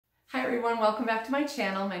everyone, welcome back to my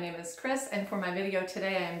channel. My name is Chris, and for my video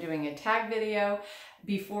today I am doing a tag video.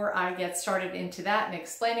 Before I get started into that and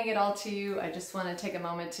explaining it all to you, I just want to take a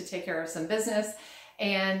moment to take care of some business.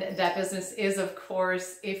 And that business is, of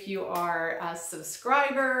course, if you are a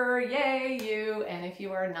subscriber, yay you, and if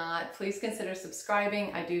you are not, please consider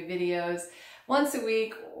subscribing. I do videos once a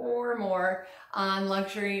week or more on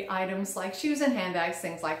luxury items like shoes and handbags,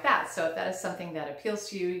 things like that. So if that is something that appeals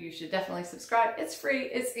to you, you should definitely subscribe. It's free,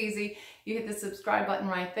 it's easy. You hit the subscribe button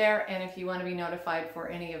right there. And if you want to be notified for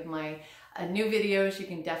any of my new videos, you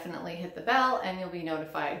can definitely hit the bell and you'll be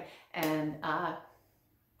notified, and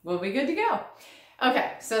we'll be good to go.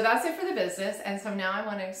 Okay, so that's it for the business. And so now I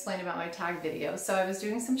want to explain about my tag video. So I was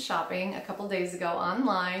doing some shopping a couple days ago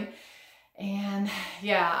online. And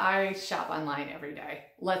yeah, I shop online every day,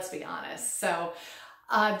 let's be honest. So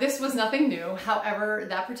this was nothing new. However,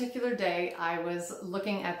 that particular day I was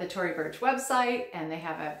looking at the Tory Burch website and they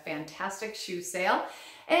have a fantastic shoe sale.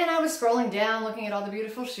 And I was scrolling down looking at all the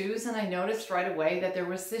beautiful shoes, and I noticed right away that there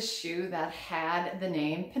was this shoe that had the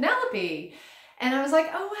name Penelope. And I was like,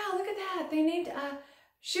 oh wow, look at that. They named a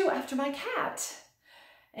shoe after my cat.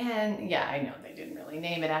 And yeah, I know they didn't really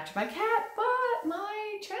name it after my cat, but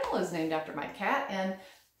my channel is named after my cat. And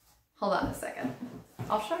hold on a second,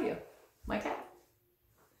 I'll show you my cat.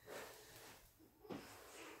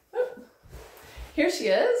 Oop. Here she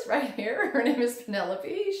is, right here. Her name is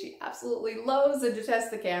Penelope. She absolutely loves and detests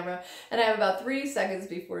the camera, and I have about 3 seconds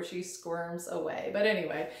before she squirms away. But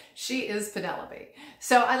anyway, she is Penelope.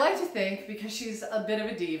 So I like to think, because she's a bit of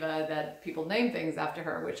a diva, that people name things after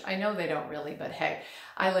her, which I know they don't really, but hey,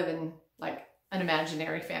 I live in like an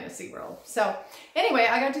imaginary fantasy world. So anyway,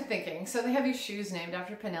 I got to thinking, so they have these shoes named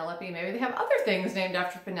after Penelope. Maybe they have other things named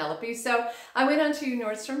after Penelope. So I went onto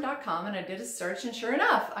Nordstrom.com and I did a search, and sure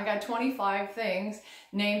enough, I got 25 things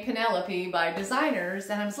named Penelope by designers.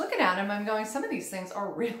 And I was looking at them, I'm going, some of these things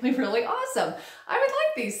are really, really awesome. I would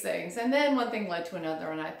like these things. And then one thing led to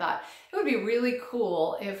another, and I thought it would be really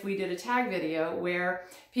cool if we did a tag video where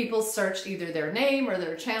people searched either their name or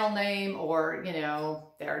their channel name or, you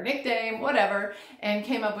know, their nickname, whatever, and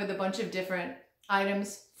came up with a bunch of different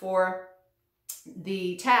items for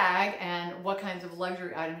the tag and what kinds of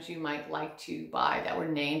luxury items you might like to buy that were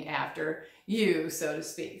named after you, so to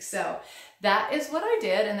speak. So that is what I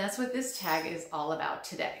did, and that's what this tag is all about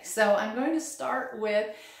today. So I'm going to start with,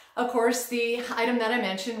 of course, the item that I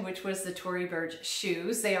mentioned, which was the Tory Burch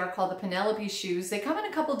shoes. They are called the Penelope shoes. They come in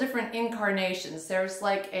a couple different incarnations. There's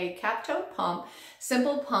like a cap-toe pump,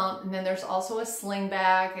 simple pump, and then there's also a sling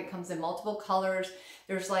back. It comes in multiple colors.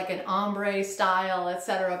 There's like an ombre style,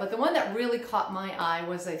 etc. But the one that really caught my eye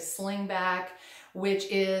was a sling back, which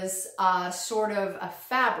is sort of a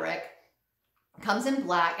fabric. Comes in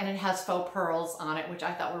black, and it has faux pearls on it, which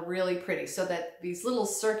I thought were really pretty. So that these little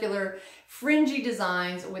circular fringy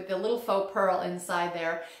designs with the little faux pearl inside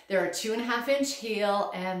there. They're a 2.5-inch heel,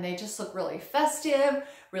 and they just look really festive,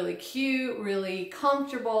 really cute, really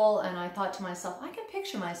comfortable. And I thought to myself, I can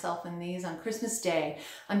picture myself in these on Christmas Day.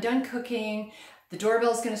 I'm done cooking. The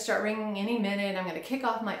doorbell's going to start ringing any minute. I'm going to kick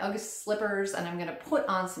off my Ugg slippers and I'm going to put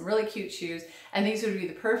on some really cute shoes. And these would be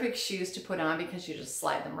the perfect shoes to put on because you just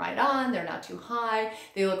slide them right on. They're not too high.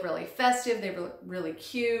 They look really festive. They look really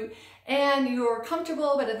cute. And you're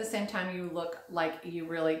comfortable, but at the same time you look like you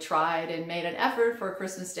really tried and made an effort for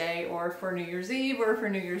Christmas Day or for New Year's Eve or for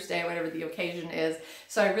New Year's Day, whatever the occasion is.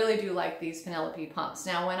 So I really do like these Penelope pumps.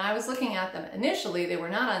 Now, when I was looking at them initially, they were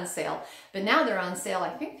not on sale, but now they're on sale. I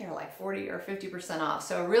think they're like 40 or 50% off.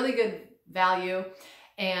 So a really good value,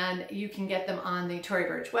 and you can get them on the Tory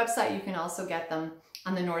Burch website. You can also get them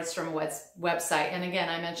on the Nordstrom website. And again,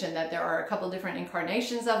 I mentioned that there are a couple different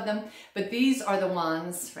incarnations of them, but these are the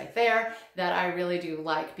ones right there that I really do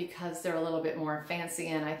like because they're a little bit more fancy,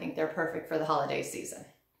 and I think they're perfect for the holiday season.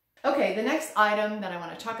 Okay, the next item that I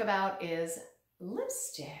want to talk about is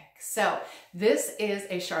lipstick. So this is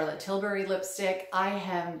a Charlotte Tilbury lipstick. I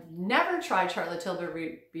have never tried Charlotte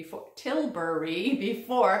Tilbury before,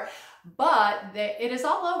 but it is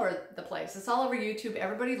all over the place. It's all over YouTube.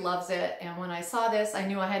 Everybody loves it. And when I saw this, I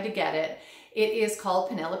knew I had to get it. It is called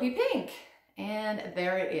Penelope Pink. And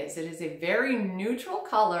there it is. It is a very neutral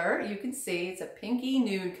color. You can see it's a pinky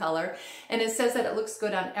nude color. And it says that it looks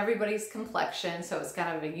good on everybody's complexion. So it's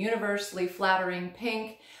kind of a universally flattering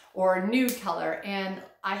pink or nude color. And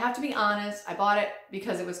I have to be honest, I bought it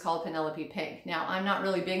because it was called Penelope Pink. Now, I'm not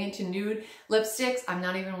really big into nude lipsticks. I'm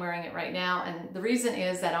not even wearing it right now. And the reason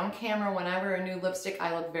is that on camera, when I wear a nude lipstick,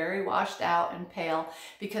 I look very washed out and pale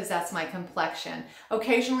because that's my complexion.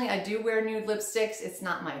 Occasionally, I do wear nude lipsticks. It's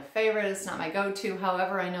not my favorite. It's not my go-to.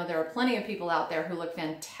 However, I know there are plenty of people out there who look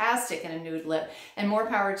fantastic in a nude lip, and more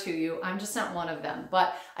power to you. I'm just not one of them.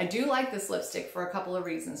 But I do like this lipstick for a couple of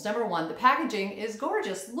reasons. Number one, the packaging is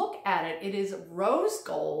gorgeous. Look at it. It is rose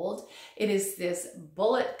gold. It is this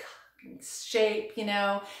bullet shape, you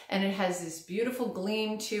know, and it has this beautiful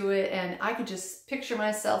gleam to it. And I could just picture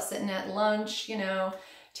myself sitting at lunch, you know,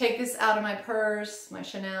 take this out of my purse, my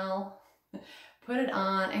Chanel, put it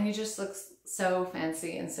on, and you just look so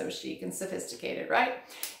fancy and so chic and sophisticated, right?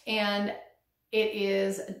 And it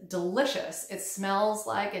is delicious. It smells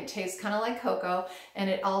like, it tastes kind of like cocoa, and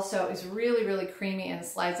it also is really, really creamy and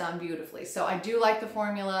slides on beautifully. So I do like the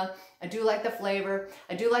formula. I do like the flavor.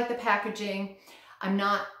 I do like the packaging. I'm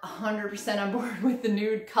not 100% on board with the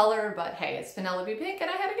nude color, but hey, it's Penelope Pink and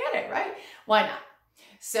I had to get it, right? Why not?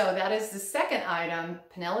 So that is the second item,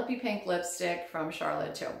 Penelope Pink lipstick from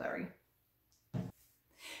Charlotte Tilbury.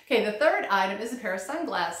 Okay, the third item is a pair of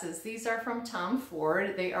sunglasses. These are from Tom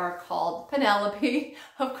Ford. They are called Penelope,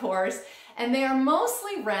 of course, and they are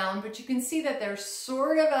mostly round, but you can see that they're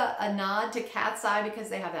sort of a nod to cat's eye because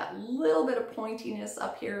they have that little bit of pointiness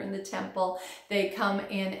up here in the temple. They come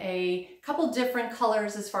in a couple different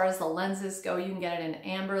colors as far as the lenses go. You can get it in an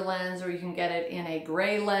amber lens, or you can get it in a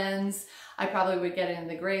gray lens. I probably would get it in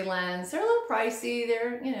the gray lens. They're a little pricey.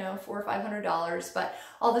 They're, you know, $400 or $500, but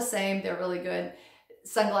all the same, they're really good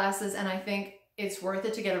sunglasses, and I think it's worth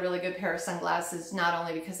it to get a really good pair of sunglasses, not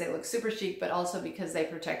only because they look super chic, but also because they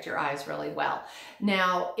protect your eyes really well.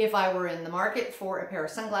 Now, if I were in the market for a pair of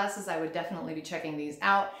sunglasses, I would definitely be checking these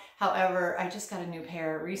out. However, I just got a new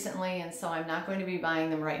pair recently, and so I'm not going to be buying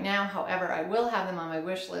them right now. However, I will have them on my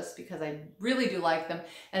wish list because I really do like them,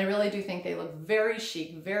 and I really do think they look very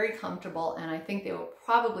chic, very comfortable, and I think they will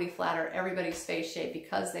probably flatter everybody's face shape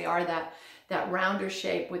because they are that rounder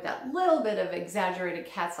shape with that little bit of exaggerated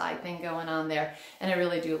cat's eye thing going on there, and I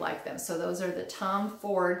really do like them. So those are the Tom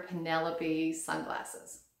Ford Penelope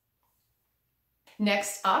sunglasses.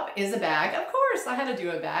 Next up is a bag. Of course, I had to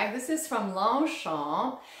do a bag. This is from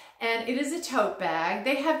Longchamp, and it is a tote bag.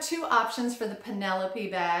 They have two options for the Penelope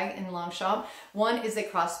bag in Longchamp. One is a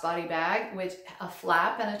crossbody bag with a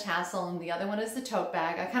flap and a tassel, and the other one is the tote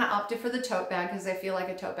bag. I kind of opted for the tote bag because I feel like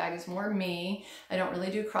a tote bag is more me. I don't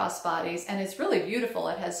really do crossbodies, and it's really beautiful.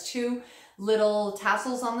 It has two little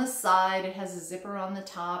tassels on the side. It has a zipper on the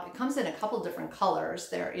top. It comes in a couple different colors.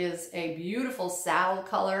 There is a beautiful saddle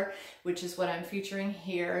color, which is what I'm featuring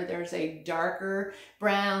here. There's a darker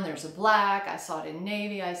brown, there's a black. I saw it in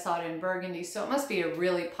navy, I saw it in burgundy. So it must be a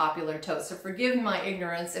really popular tote. So forgive my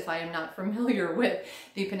ignorance if I am not familiar with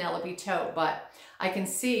the Penelope tote, but I can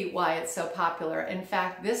see why it's so popular. In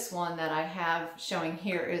fact, this one that I have showing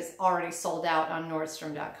here is already sold out on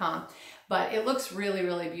Nordstrom.com. But it looks really,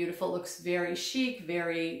 really beautiful. It looks very chic,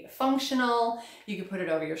 very functional. You can put it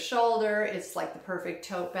over your shoulder. It's like the perfect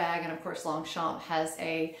tote bag. And of course, Longchamp has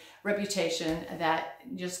a reputation that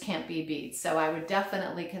just can't be beat. So I would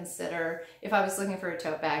definitely consider, if I was looking for a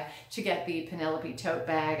tote bag, to get the Penelope tote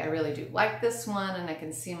bag. I really do like this one, and I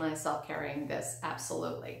can see myself carrying this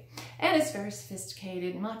absolutely. And it's very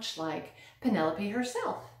sophisticated, much like Penelope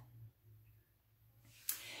herself.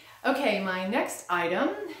 Okay, my next item,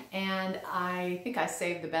 and I think I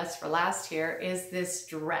saved the best for last here, is this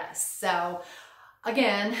dress. So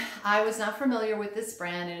again, I was not familiar with this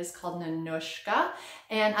brand. It is called Nanushka,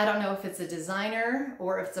 and I don't know if it's a designer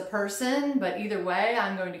or if it's a person, but either way,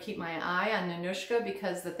 I'm going to keep my eye on Nanushka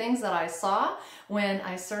because the things that I saw when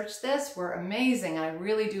I searched this were amazing. I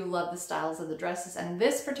really do love the styles of the dresses, and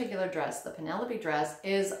this particular dress, the Penelope dress,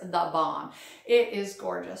 is the bomb. It is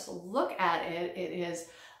gorgeous. Look at it. It is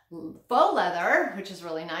faux leather, which is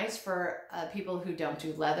really nice for people who don't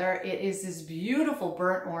do leather. It is this beautiful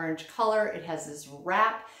burnt orange color. It has this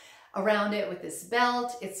wrap around it with this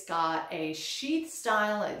belt. It's got a sheath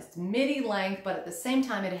style. It's midi length, but at the same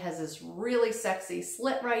time, it has this really sexy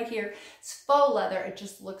slit right here. It's faux leather. It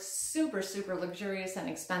just looks super, super luxurious and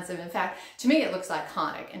expensive. In fact, to me, it looks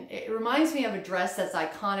iconic. And it reminds me of a dress that's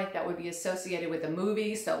iconic that would be associated with a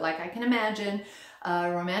movie. So like I can imagine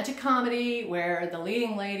a romantic comedy where the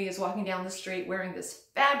leading lady is walking down the street wearing this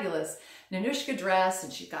fabulous Nanushka dress,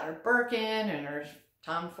 and she's got her Birkin and her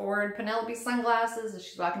Tom Ford Penelope sunglasses, and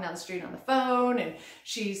she's walking down the street on the phone, and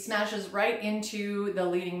she smashes right into the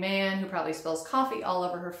leading man who probably spills coffee all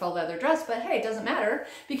over her faux leather dress, but hey, it doesn't matter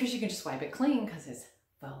because you can just wipe it clean because it's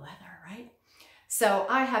faux leather, right? So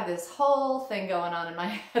I have this whole thing going on in my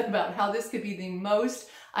head about how this could be the most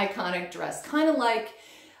iconic dress. Kind of like,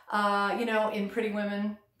 you know, in Pretty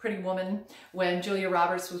Woman, when Julia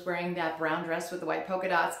Roberts was wearing that brown dress with the white polka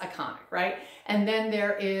dots, iconic, right? And then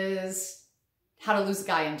there is How to Lose a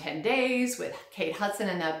Guy in 10 Days with Kate Hudson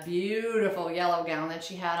and that beautiful yellow gown that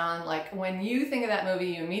she had on. Like, when you think of that movie,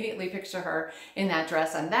 you immediately picture her in that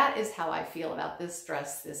dress. And that is how I feel about this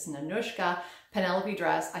dress, this Nanushka Penelope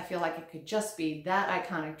dress. I feel like it could just be that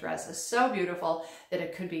iconic dress. It's so beautiful that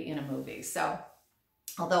it could be in a movie. So,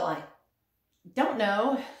 although I don't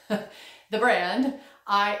know the brand,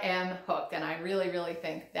 I am hooked, and I really, really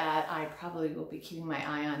think that I probably will be keeping my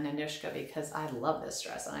eye on Nanushka because I love this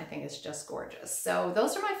dress and I think it's just gorgeous. So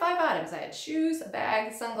those are my 5 items. I had shoes, a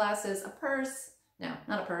bag, sunglasses, a purse, no,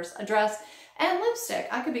 not a purse, a dress, and lipstick.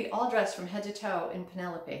 I could be all dressed from head to toe in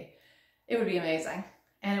Penelope. It would be amazing.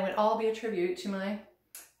 And it would all be a tribute to my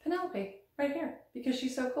Penelope right here because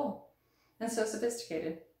she's so cool and so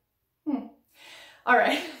sophisticated. All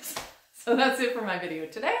right. So that's it for my video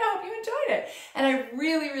today. I hope you enjoyed it. And I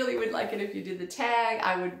really, really would like it if you did the tag.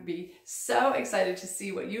 I would be so excited to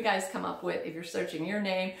see what you guys come up with if you're searching your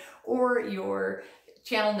name or your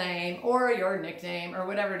channel name or your nickname or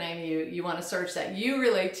whatever name you want to search that you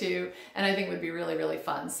relate to, and I think would be really, really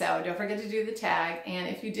fun. So don't forget to do the tag. And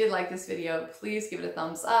if you did like this video, please give it a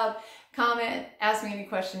thumbs up, comment, ask me any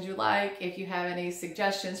questions you like. If you have any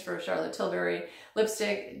suggestions for Charlotte Tilbury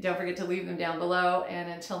lipstick, don't forget to leave them down below. And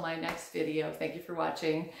until my next video, thank you for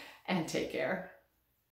watching and take care.